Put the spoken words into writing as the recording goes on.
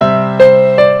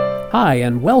Hi,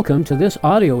 and welcome to this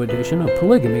audio edition of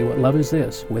Polygamy, What Love Is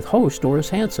This? With host Doris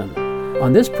Hanson.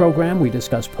 On this program, we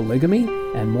discuss polygamy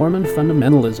and Mormon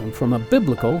fundamentalism from a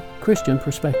biblical Christian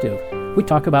perspective. We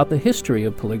talk about the history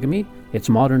of polygamy, its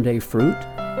modern-day fruit,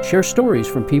 share stories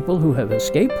from people who have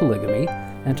escaped polygamy,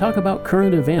 and talk about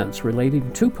current events relating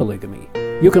to polygamy.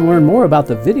 You can learn more about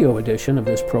the video edition of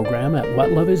this program at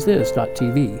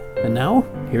whatloveisthis.tv. And now,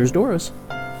 here's Doris.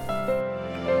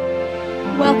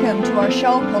 Welcome to our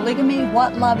show, Polygamy,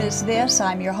 What Love Is This?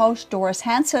 I'm your host, Doris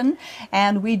Hanson,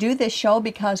 and we do this show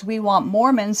because we want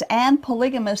Mormons and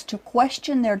polygamists to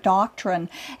question their doctrine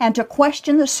and to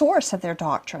question the source of their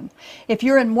doctrine. If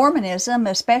you're in Mormonism,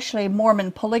 especially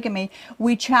Mormon polygamy,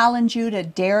 we challenge you to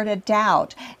dare to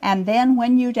doubt, and then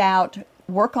when you doubt,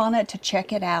 work on it to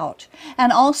check it out.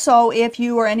 And also, if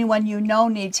you or anyone you know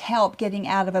needs help getting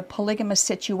out of a polygamous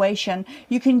situation,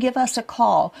 you can give us a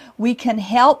call. We can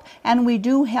help, and we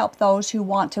do help those who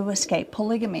want to escape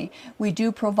polygamy. We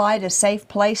do provide a safe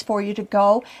place for you to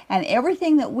go, and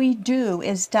everything that we do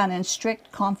is done in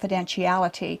strict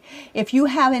confidentiality. If you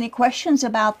have any questions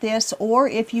about this, or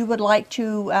if you would like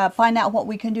to find out what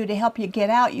we can do to help you get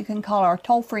out, you can call our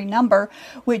toll-free number,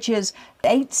 which is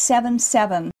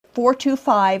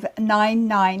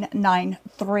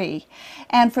 877-425-9993.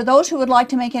 And for those who would like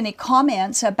to make any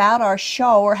comments about our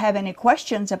show or have any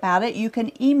questions about it, you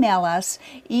can email us,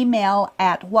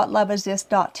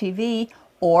 email@whatloveisthis.tv,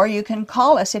 or you can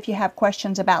call us if you have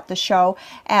questions about the show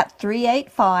at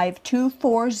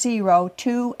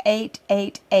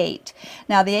 385-240-2888.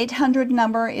 Now, the 800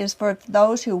 number is for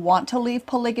those who want to leave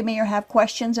polygamy or have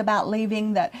questions about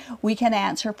leaving that we can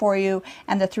answer for you,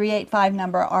 and the 385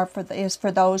 number is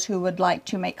for those who would like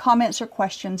to make comments or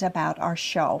questions about our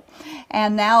show.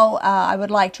 And now I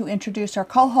would like to introduce our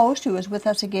co-host, who is with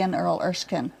us again, Earl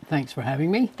Erskine. Thanks for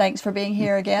having me. Thanks for being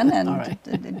here again and Right.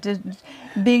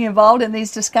 being involved in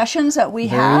these discussions that we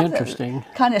have. Very interesting.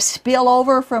 Kind of spill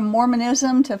over from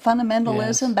Mormonism to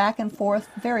fundamentalism, Yes. back and forth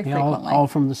very frequently. All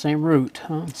from the same root,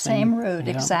 huh? Same root,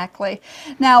 yeah. exactly.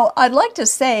 Now, I'd like to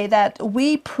say that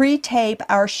we pre-tape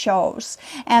our shows,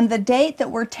 and the date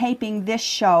that we're taping this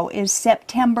show is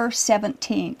September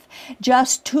 17th,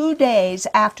 just 2 days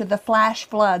after the flash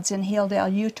floods in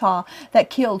Hilldale, Utah, that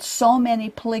killed so many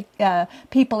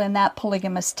people in that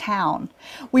polygamous town.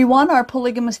 We want our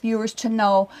polygamous viewers to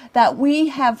know that we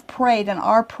have prayed and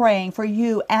are praying for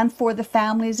you and for the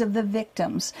families of the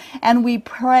victims, and we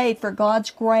pray for God's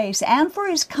grace and for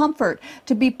His comfort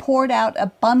to be poured out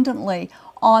abundantly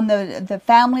on the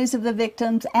families of the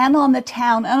victims and on the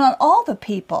town and on all the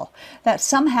people, that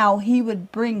somehow He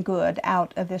would bring good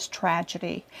out of this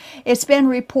tragedy. It's been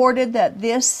reported that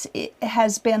this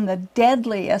has been the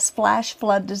deadliest flash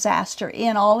flood disaster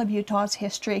in all of Utah's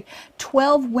history.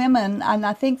 12 women, and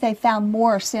I think they found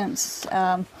more since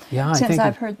I've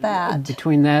heard that.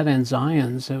 Between that and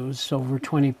Zion's, it was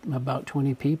about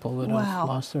 20 people that Wow. have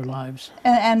lost their lives.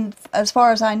 And as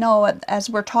far as I know, as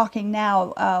we're talking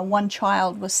now, one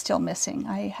child was still missing.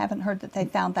 I haven't heard that they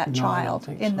found that No, I child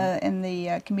don't think in so.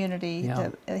 the community,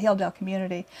 Yeah. the Hilldale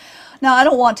community. Now, I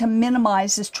don't want to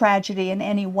minimize this tragedy in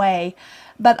any way,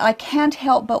 but I can't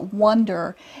help but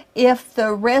wonder if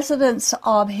the residents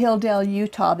of Hilldale,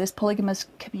 Utah, this polygamous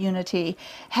community,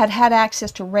 had had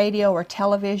access to radio or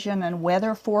television and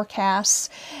weather forecasts,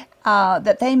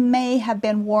 that they may have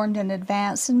been warned in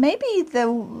advance, and maybe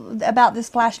about this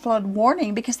flash flood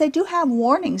warning, because they do have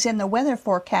warnings in the weather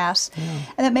forecasts,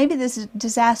 and that maybe this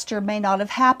disaster may not have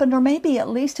happened, or maybe at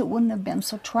least it wouldn't have been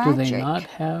so tragic. Do they not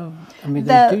have, they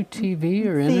do TV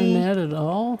or internet at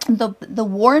all? The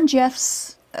Warren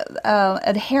Jeffs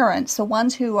adherents, the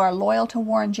ones who are loyal to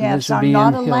Warren Jeffs, are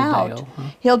not allowed. Hilldale, huh?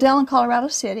 Hilldale in Colorado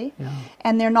City, Yeah.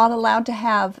 and they're not allowed to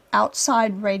have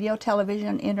outside radio,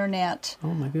 television, internet, Oh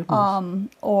my goodness.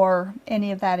 or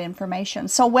any of that information.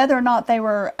 So whether or not they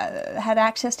had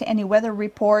access to any weather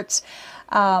reports,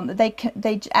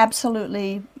 they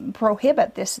absolutely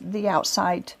prohibit the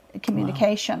outside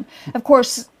communication. Wow. Of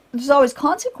course, there's always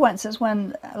consequences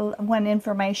when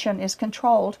information is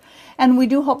controlled, and we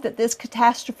do hope that this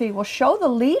catastrophe will show the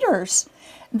leaders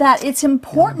that it's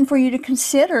important for you to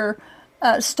consider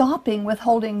stopping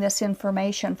withholding this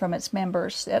information from its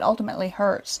members. It ultimately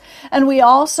hurts. And we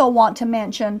also want to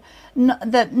mention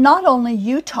that not only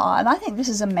Utah, and I think this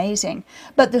is amazing,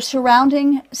 but the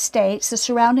surrounding states, the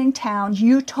surrounding towns,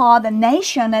 Utah, the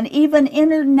nation, and even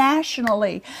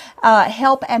internationally,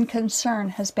 help and concern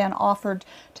has been offered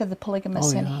to the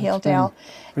polygamists in Hilldale.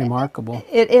 Remarkable.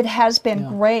 It has been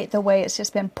great the way it's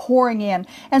just been pouring in.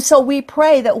 And so we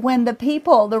pray that when the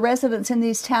people, the residents in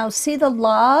these towns, see the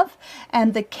love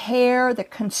and the care, the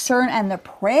concern, and the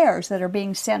prayers that are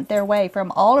being sent their way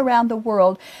from all around the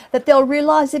world, that they'll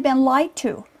realize they've been lied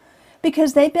to.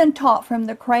 Because they've been taught from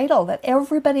the cradle that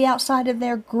everybody outside of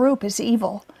their group is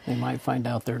evil. They might find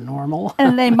out they're normal.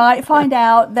 And they might find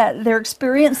out that they're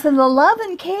experiencing the love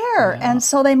and care. Yeah. And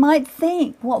so they might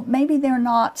think, well, maybe they're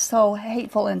not so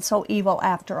hateful and so evil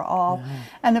after all. Yeah.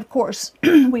 And of course,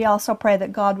 we also pray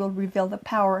that God will reveal the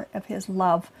power of His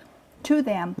love to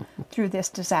them through this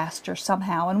disaster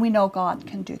somehow. And we know God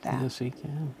can do that. Yes, He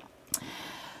can.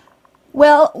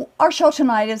 Well, our show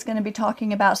tonight is going to be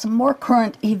talking about some more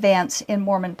current events in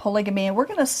Mormon polygamy, and we're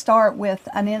going to start with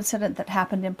an incident that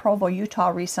happened in Provo, Utah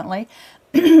recently.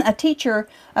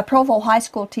 A Provo high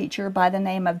school teacher by the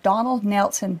name of Donald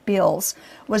Nelson Bills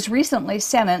was recently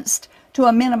sentenced to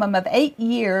a minimum of 8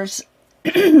 years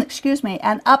excuse me,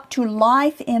 and up to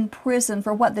life in prison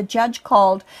for what the judge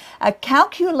called a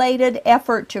calculated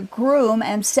effort to groom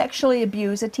and sexually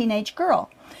abuse a teenage girl.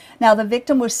 Now, the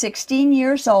victim was 16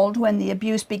 years old when the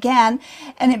abuse began,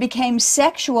 and it became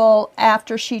sexual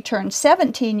after she turned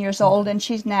 17 years old, and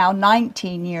she's now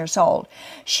 19 years old.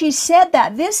 She said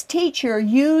that this teacher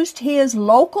used his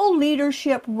local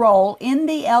leadership role in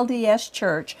the LDS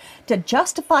Church to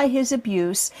justify his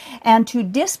abuse and to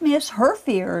dismiss her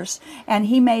fears, and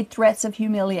he made threats of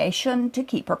humiliation to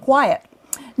keep her quiet.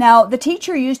 Now, the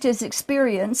teacher used his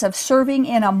experience of serving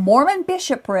in a Mormon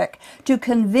bishopric to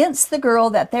convince the girl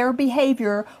that their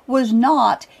behavior was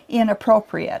not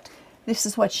inappropriate. This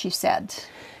is what she said.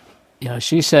 Yeah,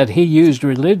 she said, he used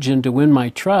religion to win my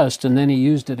trust, and then he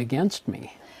used it against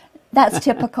me. That's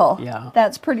typical. Yeah.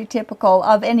 That's pretty typical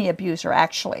of any abuser,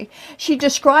 actually. She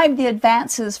described the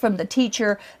advances from the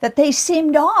teacher that they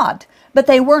seemed odd, but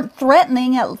they weren't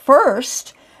threatening at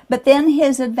first. But then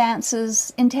his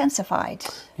advances intensified.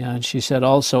 Yeah, and she said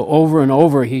also over and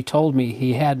over he told me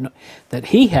that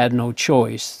he had no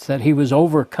choice, that he was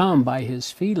overcome by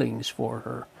his feelings for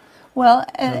her. Well,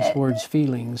 those words,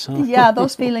 feelings, huh? Yeah,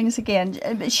 those feelings again.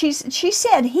 She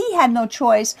said he had no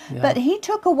choice, Yeah. but he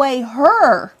took away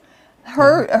her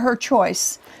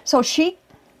choice. So she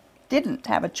didn't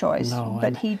have a choice, No,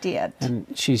 but he did. And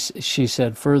she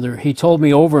said further, he told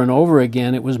me over and over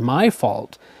again it was my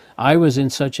fault. I was in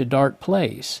such a dark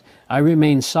place. I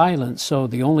remained silent, so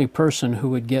the only person who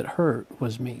would get hurt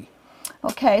was me.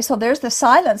 Okay, so there's the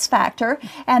silence factor.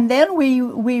 And then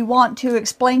we want to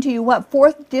explain to you what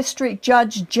 4th District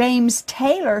Judge James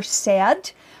Taylor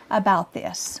said about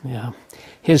this. Yeah.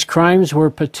 His crimes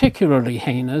were particularly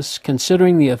heinous,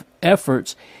 considering the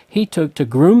efforts he took to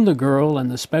groom the girl and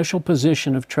the special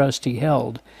position of trust he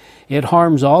held. It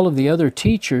harms all of the other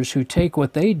teachers who take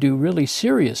what they do really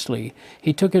seriously.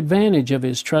 He took advantage of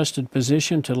his trusted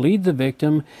position to lead the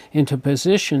victim into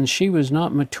positions she was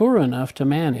not mature enough to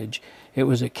manage. It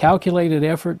was a calculated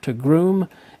effort to groom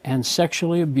and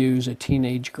sexually abuse a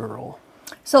teenage girl.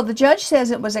 So the judge says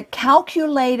it was a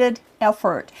calculated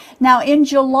effort. Now, in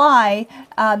July,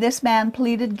 this man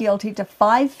pleaded guilty to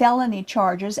 5 felony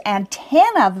charges, and 10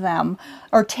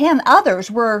 others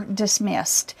were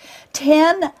dismissed.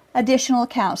 10 additional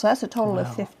counts, so that's a total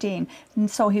of 15. And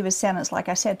so he was sentenced, like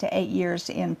I said, to 8 years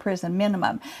in prison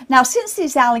minimum. Now, since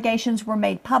these allegations were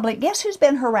made public, guess who's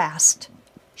been harassed?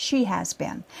 She has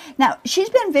been. Now, she's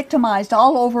been victimized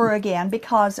all over again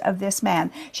because of this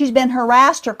man. She's been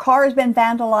harassed, her car has been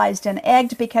vandalized and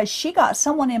egged because she got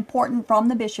someone important from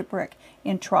the bishopric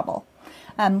in trouble.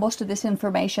 Most of this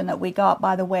information that we got,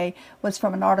 by the way, was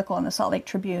from an article in the Salt Lake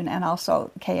Tribune and also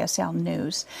KSL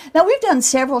News. Now, we've done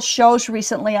several shows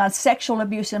recently on sexual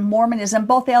abuse in Mormonism,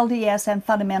 both LDS and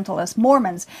fundamentalist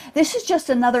Mormons. This is just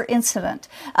another incident,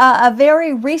 a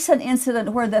very recent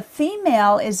incident where the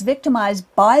female is victimized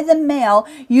by the male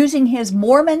using his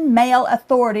Mormon male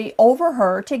authority over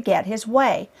her to get his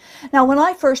way. Now, when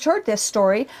I first heard this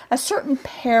story, a certain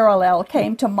parallel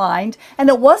came to mind, and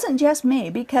it wasn't just me,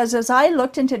 because as I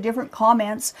looked into different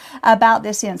comments about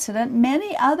this incident,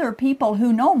 many other people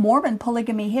who know Mormon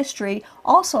polygamy history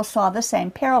also saw the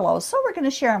same parallels, so we're going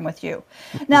to share them with you.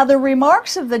 Now, the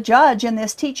remarks of the judge in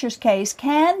this teacher's case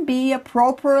can be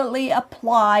appropriately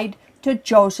applied to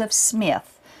Joseph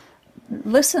Smith.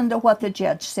 Listen to what the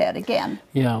judge said again.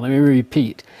 Yeah, let me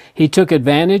repeat. He took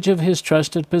advantage of his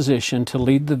trusted position to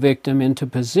lead the victim into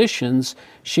positions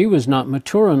she was not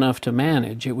mature enough to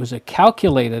manage. It was a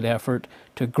calculated effort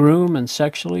to groom and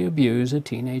sexually abuse a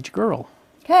teenage girl.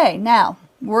 Okay, now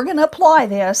we're going to apply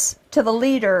this to the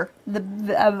leader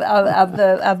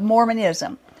of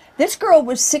Mormonism. This girl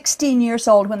was 16 years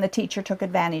old when the teacher took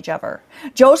advantage of her.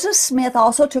 Joseph Smith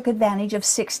also took advantage of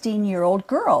 16-year-old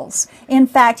girls. In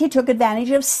fact, he took advantage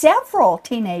of several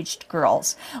teenaged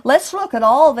girls. Let's look at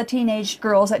all the teenaged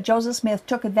girls that Joseph Smith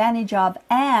took advantage of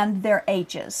and their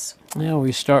ages. Yeah,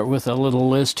 we start with a little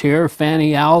list here.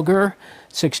 Fanny Alger,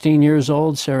 16 years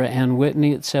old. Sarah Ann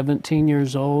Whitney at 17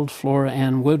 years old. Flora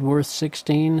Ann Woodworth,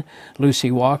 16.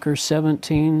 Lucy Walker,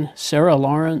 17. Sarah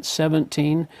Lawrence,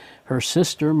 17. Her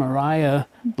sister, Mariah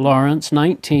Lawrence,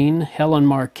 19. Helen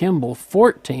Mar Kimball,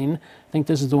 14. I think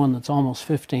this is the one that's almost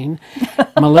 15.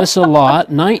 Melissa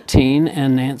Lott, 19.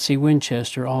 And Nancy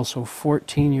Winchester, also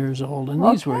 14 years old. And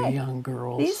these were young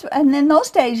girls. And in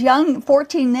those days, young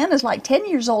 14 then is like 10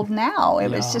 years old now. It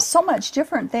was just so much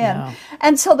different then. Yeah.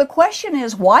 And so the question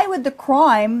is, why would the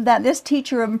crime that this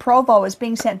teacher in Provo is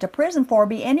being sent to prison for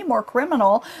be any more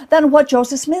criminal than what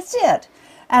Joseph Smith did?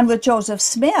 And with Joseph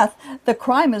Smith, the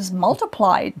crime is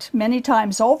multiplied many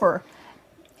times over.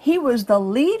 He was the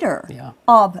leader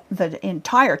of the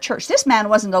entire church. This man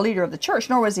wasn't the leader of the church,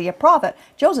 nor was he a prophet.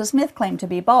 Joseph Smith claimed to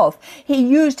be both. He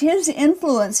used his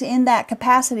influence in that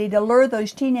capacity to lure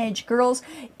those teenage girls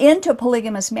into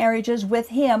polygamous marriages with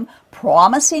him,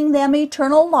 promising them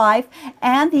eternal life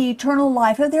and the eternal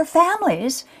life of their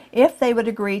families if they would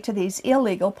agree to these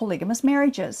illegal polygamous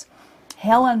marriages.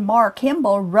 Helen Mar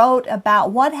Kimball wrote about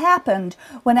what happened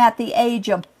when at the age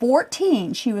of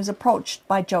 14 she was approached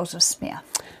by Joseph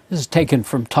Smith. This is taken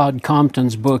from Todd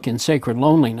Compton's book In Sacred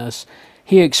Loneliness.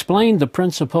 He explained the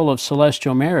principle of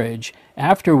celestial marriage,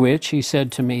 after which he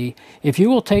said to me, "If you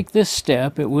will take this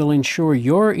step, it will ensure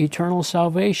your eternal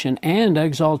salvation and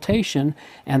exaltation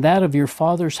and that of your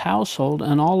father's household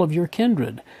and all of your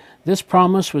kindred. This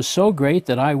promise was so great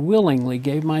that I willingly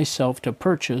gave myself to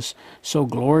purchase so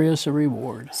glorious a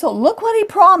reward." So look what he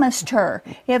promised her.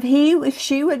 If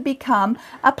she would become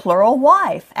a plural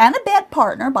wife and a bed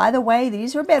partner. By the way,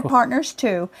 these were bed partners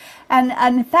too. And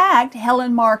in fact,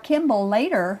 Helen Mar Kimball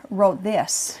later wrote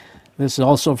this. This is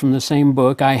also from the same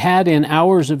book. "I had in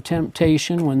hours of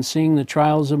temptation, when seeing the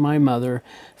trials of my mother,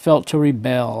 felt to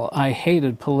rebel. I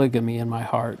hated polygamy in my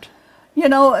heart." You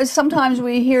know, sometimes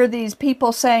we hear these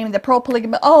people saying the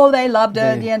pro-polygamy, oh, they loved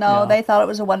it, they thought it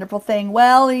was a wonderful thing.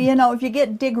 Well, if you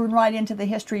get digging right into the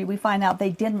history, we find out they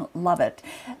didn't love it.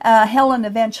 Helen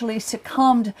eventually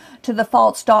succumbed to the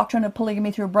false doctrine of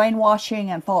polygamy through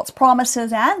brainwashing and false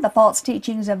promises and the false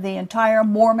teachings of the entire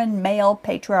Mormon male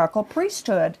patriarchal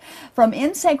priesthood. From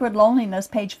In Sacred Loneliness,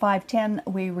 page 510,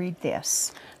 we read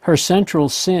this. Her central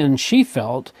sin, she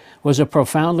felt, was a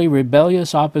profoundly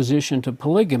rebellious opposition to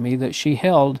polygamy that she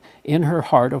held in her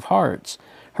heart of hearts.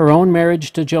 Her own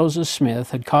marriage to Joseph Smith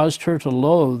had caused her to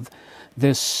loathe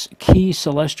this key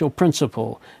celestial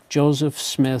principle, Joseph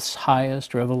Smith's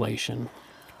highest revelation.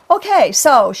 Okay,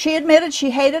 so she admitted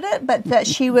she hated it, but that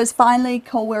she was finally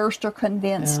coerced or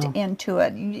convinced into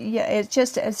it. Yeah, it's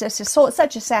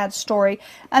such a sad story,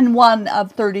 and one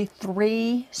of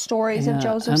 33 stories of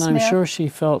Joseph Smith. And I'm sure she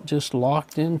felt just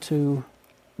locked into,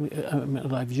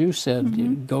 like you said,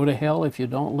 you go to hell if you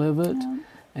don't live it,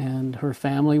 and her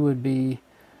family would be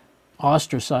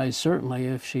ostracized, certainly,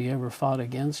 if she ever fought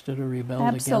against it or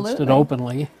rebelled against it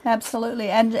openly. Absolutely,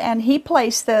 and he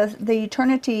placed the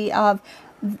eternity of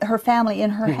her family in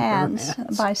her hands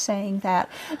by saying that.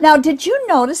 Now, did you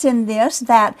notice in this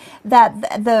that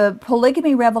the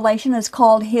polygamy revelation is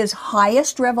called his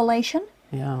highest revelation?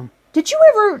 Yeah. Did you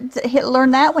ever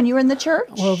learn that when you were in the church?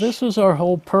 Well, this was our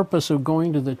whole purpose of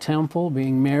going to the temple,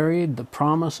 being married, the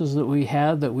promises that we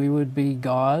had that we would be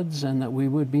gods and that we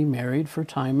would be married for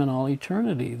time and all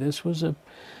eternity. This was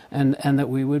and that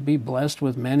we would be blessed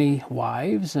with many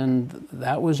wives, and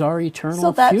that was our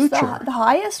eternal future. So that's the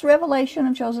highest revelation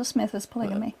of Joseph Smith is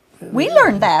polygamy. We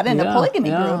learned that in the polygamy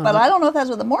group, but I don't know if that's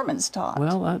what the Mormons taught.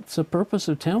 Well, that's the purpose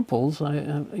of temples.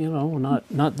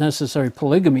 Not necessarily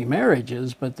polygamy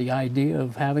marriages, but the idea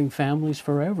of having families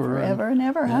forever. Forever and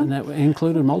ever, huh? And that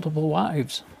included multiple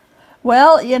wives.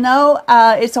 Well,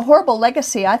 it's a horrible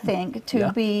legacy, I think,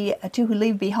 to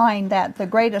leave behind that the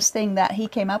greatest thing that he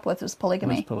came up with was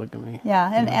polygamy.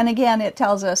 Yeah, and again, it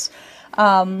tells us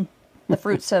the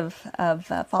fruits of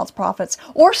false prophets.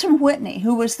 Orson Whitney,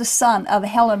 who was the son of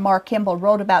Helen Mar Kimball,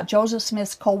 wrote about Joseph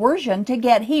Smith's coercion to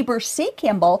get Heber C.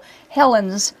 Kimball,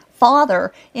 Helen's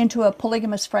father, into a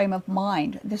polygamous frame of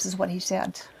mind. This is what he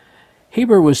said.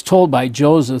 Heber was told by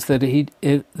Joseph that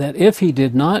if he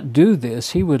did not do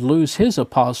this, he would lose his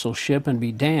apostleship and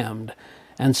be damned.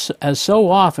 And as so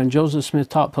often, Joseph Smith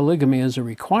taught polygamy as a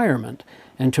requirement,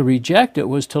 and to reject it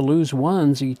was to lose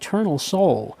one's eternal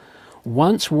soul.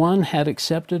 Once one had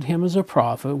accepted him as a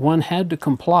prophet, one had to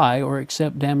comply or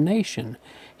accept damnation.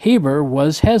 Heber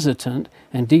was hesitant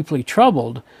and deeply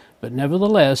troubled, but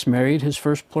nevertheless married his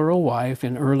first plural wife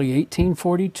in early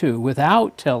 1842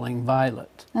 without telling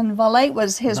Violet. And Violet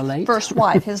was his Violet? first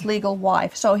wife, his legal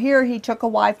wife. So here he took a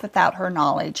wife without her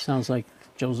knowledge. Sounds like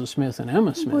Joseph Smith and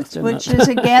Emma Smith, Which is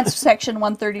against Section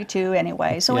 132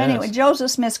 anyway. So Yes. anyway, Joseph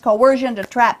Smith's coercion to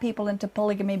trap people into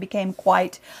polygamy became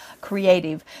quite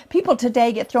creative. People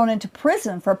today get thrown into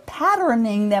prison for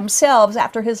patterning themselves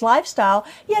after his lifestyle,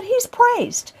 yet he's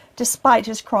praised despite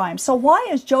his crimes. So why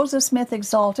is Joseph Smith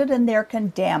exalted and they're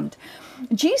condemned?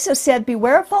 Jesus said,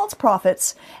 beware of false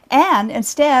prophets, and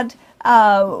instead,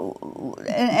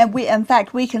 in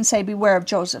fact, we can say beware of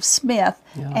Joseph Smith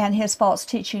and his false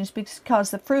teachings, because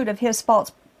the fruit of his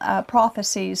false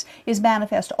prophecies is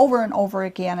manifest over and over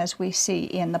again, as we see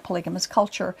in the polygamous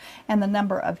culture, and the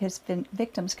number of his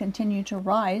victims continue to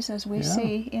rise, as we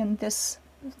see in this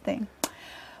thing.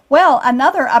 Well,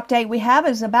 another update we have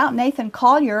is about Nathan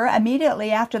Collier.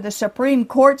 Immediately after the Supreme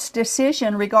Court's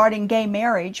decision regarding gay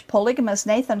marriage, polygamous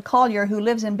Nathan Collier, who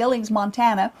lives in Billings,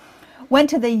 Montana, went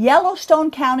to the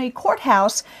Yellowstone County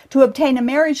Courthouse to obtain a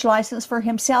marriage license for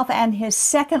himself and his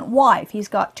second wife. He's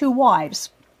got 2 wives.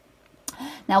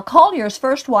 Now, Collier's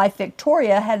first wife,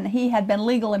 Victoria, he had been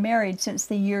legally married since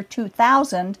the year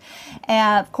 2000.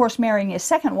 And, of course, marrying his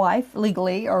second wife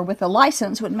legally or with a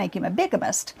license would make him a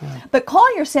bigamist. But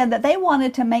Collier said that they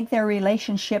wanted to make their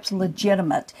relationships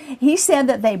legitimate. He said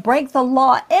that they break the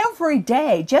law every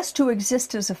day just to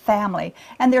exist as a family,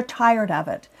 and they're tired of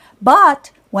it.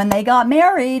 But when they got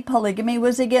married, polygamy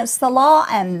was against the law,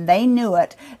 and they knew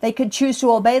it. They could choose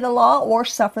to obey the law or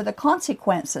suffer the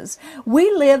consequences. We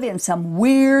live in some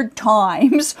weird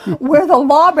times where the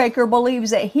lawbreaker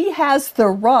believes that he has the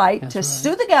right to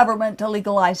sue the government to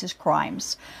legalize his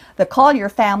crimes. The Collier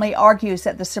family argues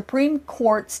that the Supreme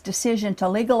Court's decision to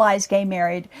legalize gay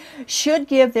marriage should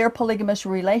give their polygamous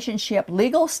relationship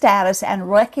legal status and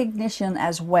recognition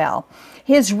as well.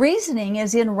 His reasoning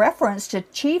is in reference to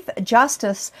Chief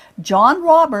Justice John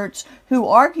Roberts, who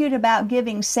argued about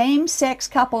giving same-sex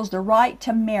couples the right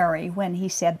to marry when he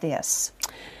said this.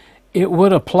 It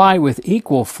would apply with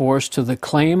equal force to the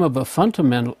claim of a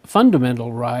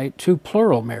fundamental right to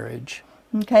plural marriage.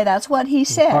 Okay, that's what he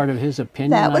said. Part of his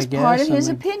opinion, That was I guess, part of his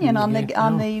opinion on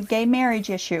the gay marriage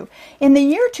issue. In the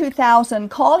year 2000,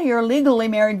 Collier legally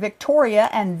married Victoria,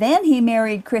 and then he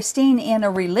married Christine in a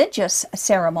religious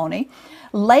ceremony.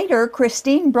 Later,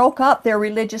 Christine broke up their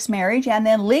religious marriage and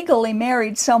then legally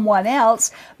married someone else,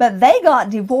 but they got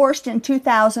divorced in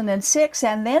 2006,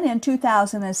 and then in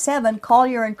 2007,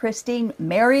 Collier and Christine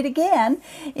married again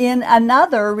in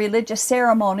another religious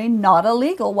ceremony, not a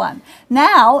legal one.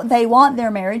 Now, they want their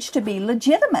marriage to be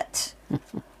legitimate.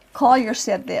 Collier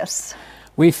said this.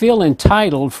 We feel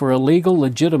entitled for a legal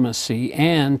legitimacy,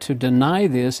 and to deny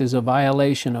this is a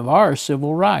violation of our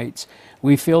civil rights.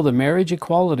 We feel the marriage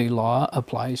equality law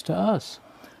applies to us.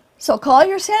 So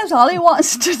Collier says all he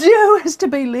wants to do is to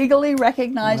be legally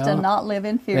recognized and not live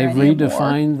in fear anymore. They've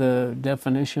redefined the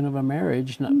definition of a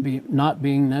marriage, not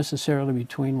being necessarily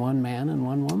between one man and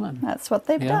one woman. That's what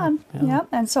they've done. Yeah.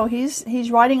 And so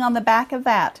he's writing on the back of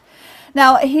that.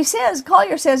 Now,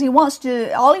 Collier says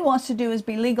all he wants to do is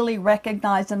be legally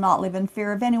recognized and not live in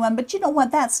fear of anyone. But you know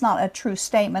what? That's not a true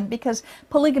statement, because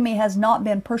polygamy has not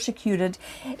been persecuted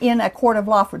in a court of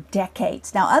law for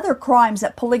decades. Now, other crimes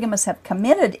that polygamists have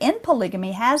committed in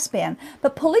polygamy has been,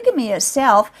 but polygamy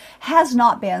itself has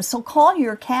not been. So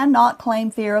Collier cannot claim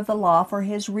fear of the law for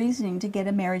his reasoning to get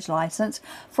a marriage license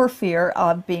for fear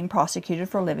of being prosecuted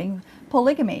for living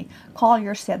polygamy.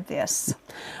 Collier said this.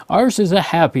 Ours is a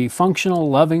happy, functional,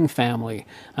 loving family.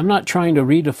 I'm not trying to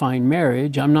redefine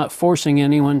marriage. I'm not forcing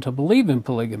anyone to believe in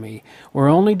polygamy. We're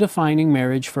only defining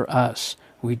marriage for us.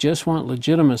 We just want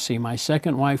legitimacy. My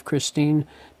second wife, Christine,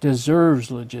 deserves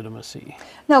legitimacy.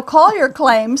 Now, Collier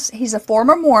claims he's a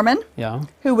former Mormon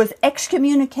who was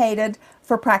excommunicated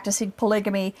for practicing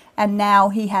polygamy, and now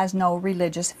he has no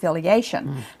religious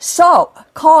affiliation. So,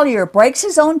 Collier breaks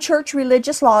his own church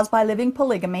religious laws by living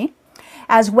polygamy,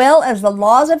 as well as the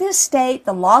laws of his state,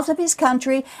 the laws of his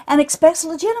country, and expects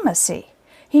legitimacy.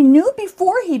 He knew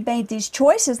before he made these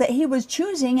choices that he was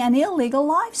choosing an illegal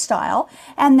lifestyle,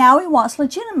 and now he wants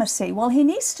legitimacy. Well, he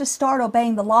needs to start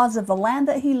obeying the laws of the land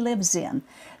that he lives in.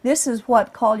 This is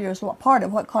what part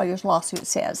of what Collier's lawsuit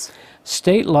says.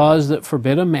 State laws that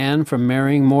forbid a man from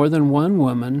marrying more than one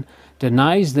woman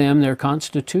denies them their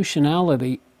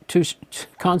constitutionally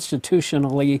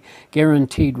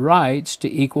guaranteed rights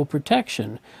to equal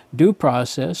protection, due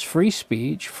process, free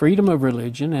speech, freedom of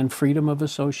religion, and freedom of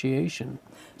association.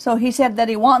 So he said that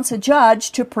he wants a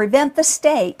judge to prevent the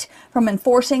state from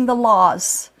enforcing the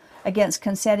laws against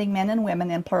consenting men and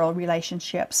women in plural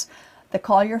relationships. The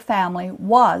Collier family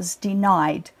was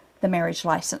denied the marriage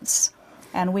license.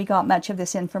 And we got much of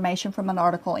this information from an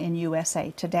article in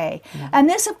USA Today. And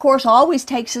this, of course, always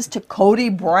takes us to Cody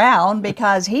Brown,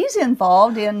 because he's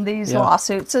involved in these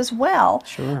lawsuits as well.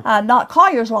 Sure. Not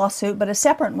Collier's lawsuit, but a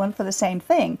separate one for the same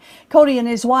thing. Cody and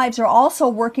his wives are also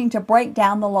working to break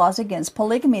down the laws against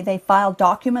polygamy. They filed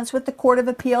documents with the Court of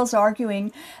Appeals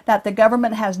arguing that the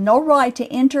government has no right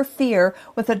to interfere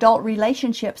with adult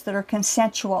relationships that are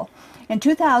consensual. In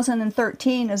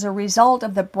 2013, as a result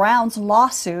of the Browns'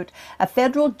 lawsuit, a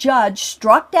federal judge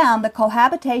struck down the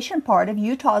cohabitation part of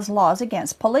Utah's laws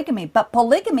against polygamy. But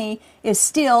polygamy is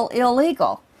still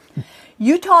illegal.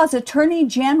 Utah's Attorney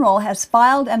General has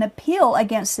filed an appeal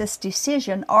against this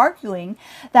decision, arguing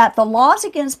that the laws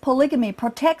against polygamy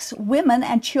protects women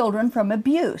and children from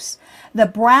abuse. The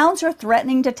Browns are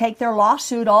threatening to take their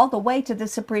lawsuit all the way to the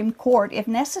Supreme Court if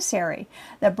necessary.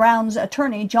 The Browns'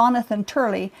 attorney, Jonathan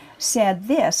Turley, said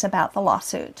this about the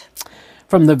lawsuit.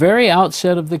 From the very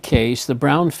outset of the case, the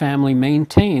Brown family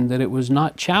maintained that it was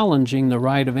not challenging the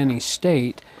right of any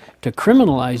state to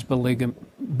criminalize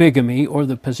bigamy or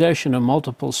the possession of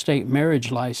multiple state marriage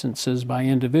licenses by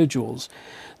individuals.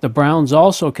 The Browns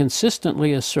also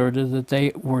consistently asserted that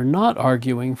they were not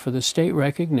arguing for the state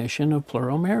recognition of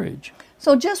plural marriage.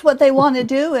 So just what they want to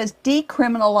do is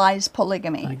decriminalize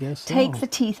polygamy. I guess so. Take the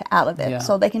teeth out of it, Yeah.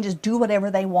 so they can just do whatever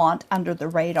they want under the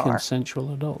radar.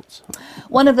 Consensual adults.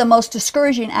 One of the most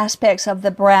discouraging aspects of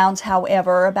the Browns,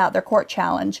 however, about their court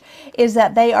challenge is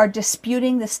that they are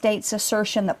disputing the state's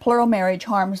assertion that plural marriage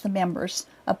harms the members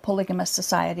of polygamous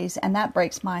societies, and that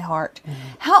breaks my heart.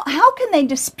 How can they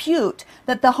dispute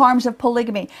that the harms of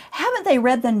polygamy? Haven't they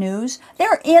read the news?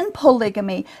 They're in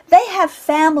polygamy. They have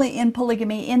family in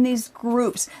polygamy in these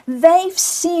groups. They've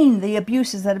seen the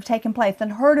abuses that have taken place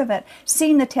and heard of it,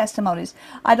 seen the testimonies.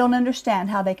 I don't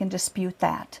understand how they can dispute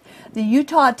that. The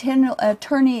Utah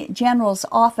Attorney General's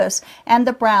office and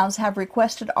the Browns have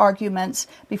requested arguments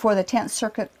before the 10th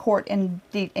Circuit Court in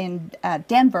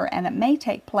Denver, and it may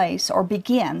take place or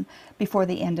begin before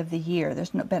the end of the year.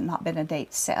 There's not been a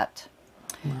date set.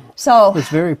 So it's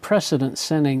very precedent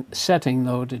setting,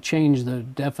 though, to change the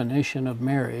definition of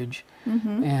marriage,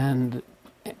 and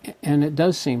it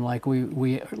does seem like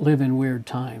we live in weird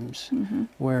times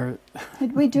where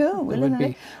we do. We it live would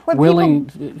in be where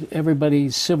willing.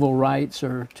 Everybody's civil rights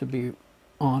are to be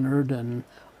honored, and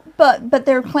But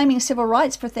they're claiming civil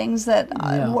rights for things that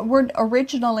Yeah. were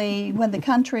originally, when the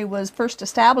country was first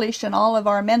established and all of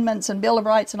our amendments and Bill of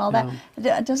Rights and all that,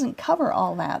 it doesn't cover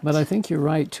all that. But I think you're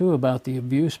right too about the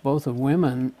abuse, both of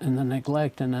women and the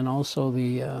neglect, and then also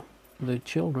the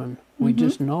children. We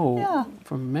just know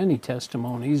from many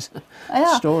testimonies,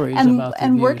 stories about the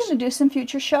and we're abuse. going to do some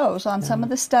future shows on some of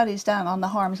the studies done on the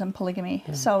harms in polygamy.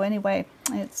 So anyway,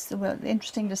 it's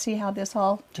interesting to see how this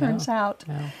all turns out.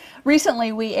 Yeah.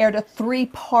 Recently, we aired a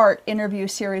 3-part interview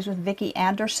series with Vicki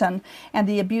Anderson and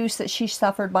the abuse that she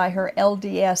suffered by her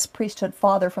LDS priesthood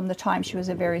father from the time she was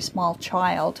a very small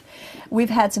child. We've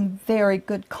had some very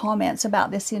good comments about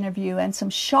this interview and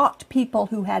some shocked people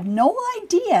who had no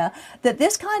idea that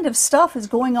this kind of stuff is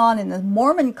going on in the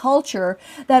Mormon culture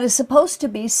that is supposed to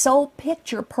be so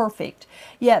picture perfect.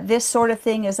 Yet this sort of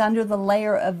thing is under the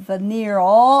layer of veneer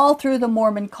all through the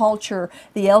Mormon culture,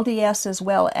 the LDS as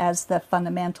well as the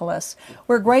fundamentalists.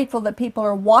 We're grateful that people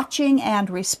are watching and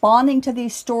responding to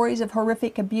these stories of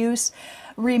horrific abuse.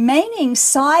 Remaining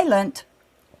silent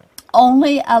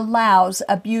only allows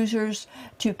abusers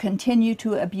to continue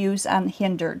to abuse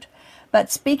unhindered. But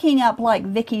speaking up like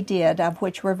Vicki did, of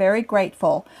which we're very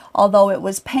grateful, although it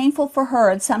was painful for her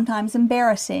and sometimes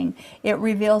embarrassing, it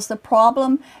reveals the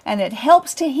problem and it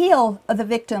helps to heal the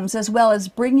victims as well as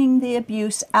bringing the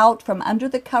abuse out from under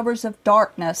the covers of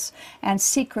darkness and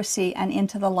secrecy and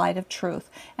into the light of truth.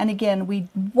 And again, we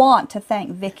want to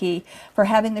thank Vicki for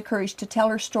having the courage to tell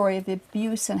her story of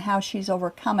abuse and how she's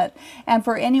overcome it. And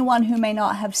for anyone who may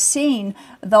not have seen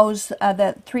those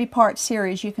the 3-part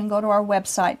series, you can go to our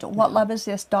website,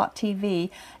 whatloveisthis.tv,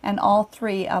 and all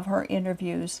 3 of her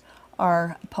interviews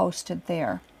are posted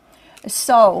there.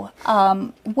 So,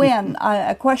 when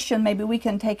a question maybe we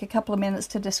can take a couple of minutes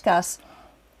to discuss.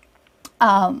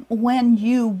 When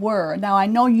you were, now I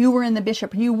know you were in the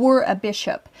bishop, you were a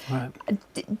bishop. Right.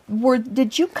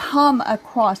 Did you come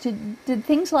across, did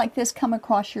things like this come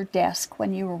across your desk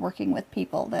when you were working with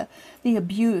people, the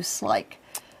abuse, like,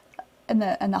 and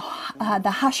the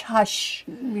hush hush?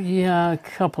 Yeah, a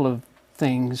couple of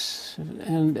things,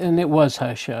 and it was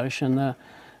hush hush, and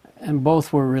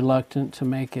both were reluctant to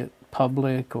make it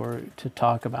public or to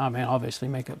talk about. I mean, obviously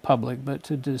make it public, but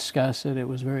to discuss it, it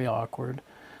was very awkward.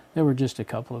 there were just a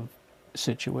couple of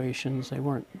situations. They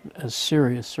weren't as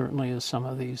serious, certainly, as some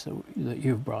of these that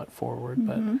you've brought forward.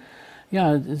 But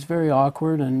yeah, it's very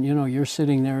awkward, and you're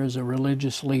sitting there as a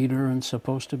religious leader and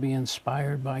supposed to be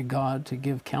inspired by God to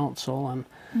give counsel,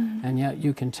 and yet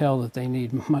you can tell that they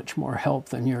need much more help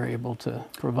than you're able to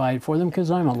provide for them, because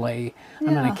I'm a lay, I'm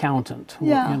an accountant,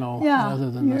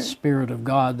 other than the Spirit of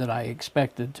God that I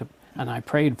expected to, and I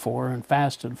prayed for and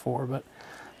fasted for, but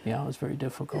yeah, it was very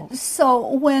difficult.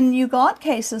 So when you got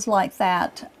cases like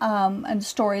that and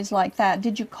stories like that,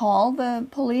 did you call the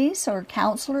police or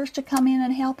counselors to come in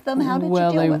and help them? How did you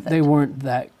deal with it? They weren't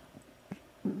that.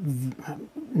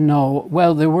 No,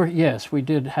 well, there were. Yes, we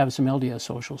did have some LDS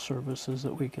social services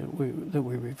that we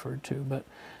referred to, but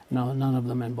no, none of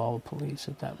them involved police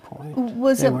at that point.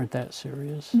 They weren't that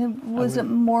serious. Was it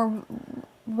more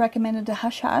recommended to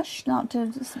hush, not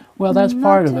to? Well, that's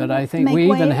part of it. I think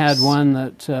we even had one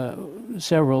that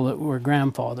several that were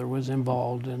grandfather was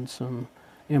involved in some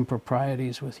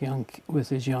improprieties with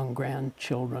his young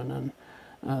grandchildren,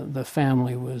 and the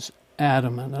family was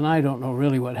adamant. And I don't know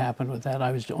really what happened with that.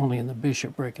 I was only in the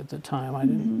bishopric at the time. I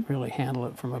didn't really handle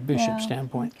it from a bishop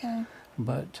standpoint. Okay.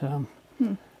 But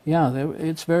yeah,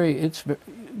 it's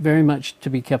very much to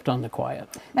be kept on the quiet.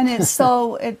 And it's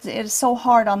so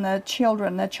hard on the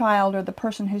child or the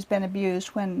person who's been abused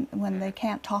when they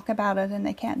can't talk about it and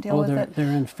they can't deal with it.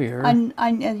 They're in fear. And I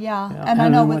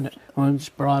know when it's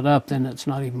brought up, then it's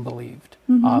not even believed.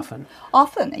 Often,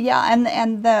 yeah,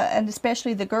 and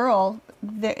especially the girl,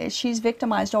 she's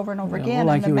victimized over and over again.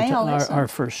 Like and the male our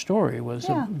first story was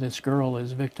this girl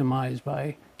is victimized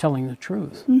by telling the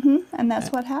truth, and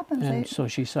that's what happens. And so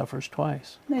she suffers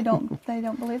twice. They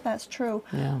don't believe that's true.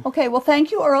 Yeah. Okay, well,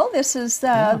 thank you, Earl. This was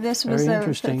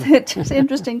interesting.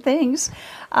 Interesting things.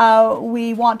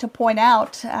 We want to point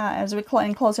out, as we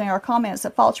in closing our comments,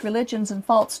 that false religions and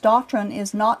false doctrine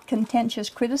is not contentious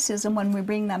criticism when we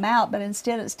bring them out, but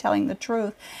instead it's telling the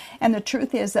truth. And the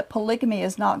truth is that polygamy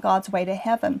is not God's way to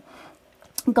heaven.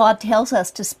 God tells us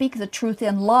to speak the truth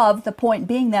in love, the point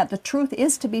being that the truth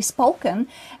is to be spoken,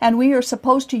 and we are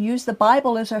supposed to use the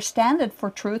Bible as our standard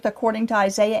for truth according to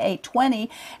Isaiah 8:20,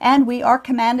 and we are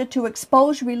commanded to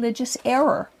expose religious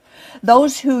error.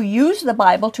 Those who use the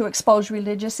Bible to expose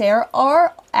religious error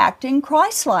are acting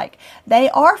Christ-like. They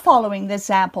are following the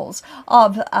examples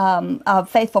of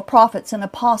faithful prophets and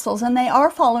apostles, and they are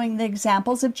following the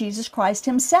examples of Jesus Christ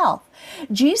himself.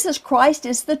 Jesus Christ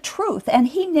is the truth, and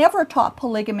he never taught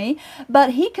polygamy,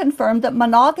 but he confirmed that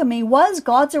monogamy was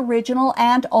God's original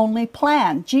and only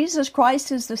plan. Jesus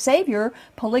Christ is the Savior.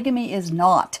 Polygamy is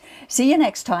not. See you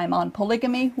next time on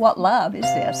Polygamy, What Love Is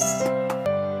This?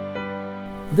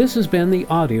 This has been the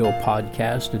audio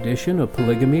podcast edition of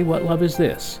Polygamy, What Love Is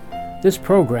This? This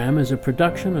program is a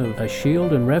production of a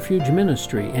Shield and Refuge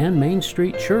Ministry and Main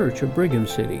Street Church of Brigham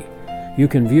City. You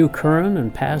can view current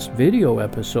and past video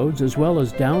episodes as well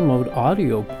as download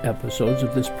audio episodes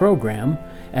of this program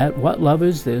at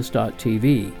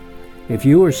whatloveisthis.tv. If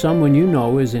you or someone you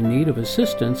know is in need of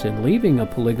assistance in leaving a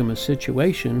polygamous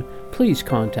situation, please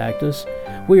contact us.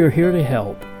 We are here to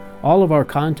help. All of our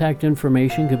contact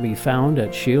information can be found at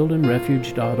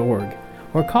shieldandrefuge.org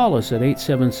or call us at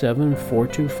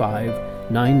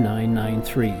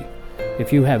 877-425-9993.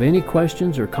 If you have any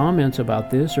questions or comments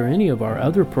about this or any of our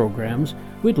other programs,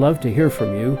 we'd love to hear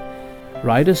from you.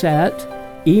 Write us at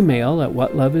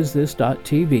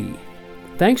email@whatloveisthis.tv.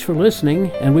 Thanks for listening,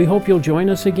 and we hope you'll join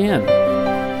us again.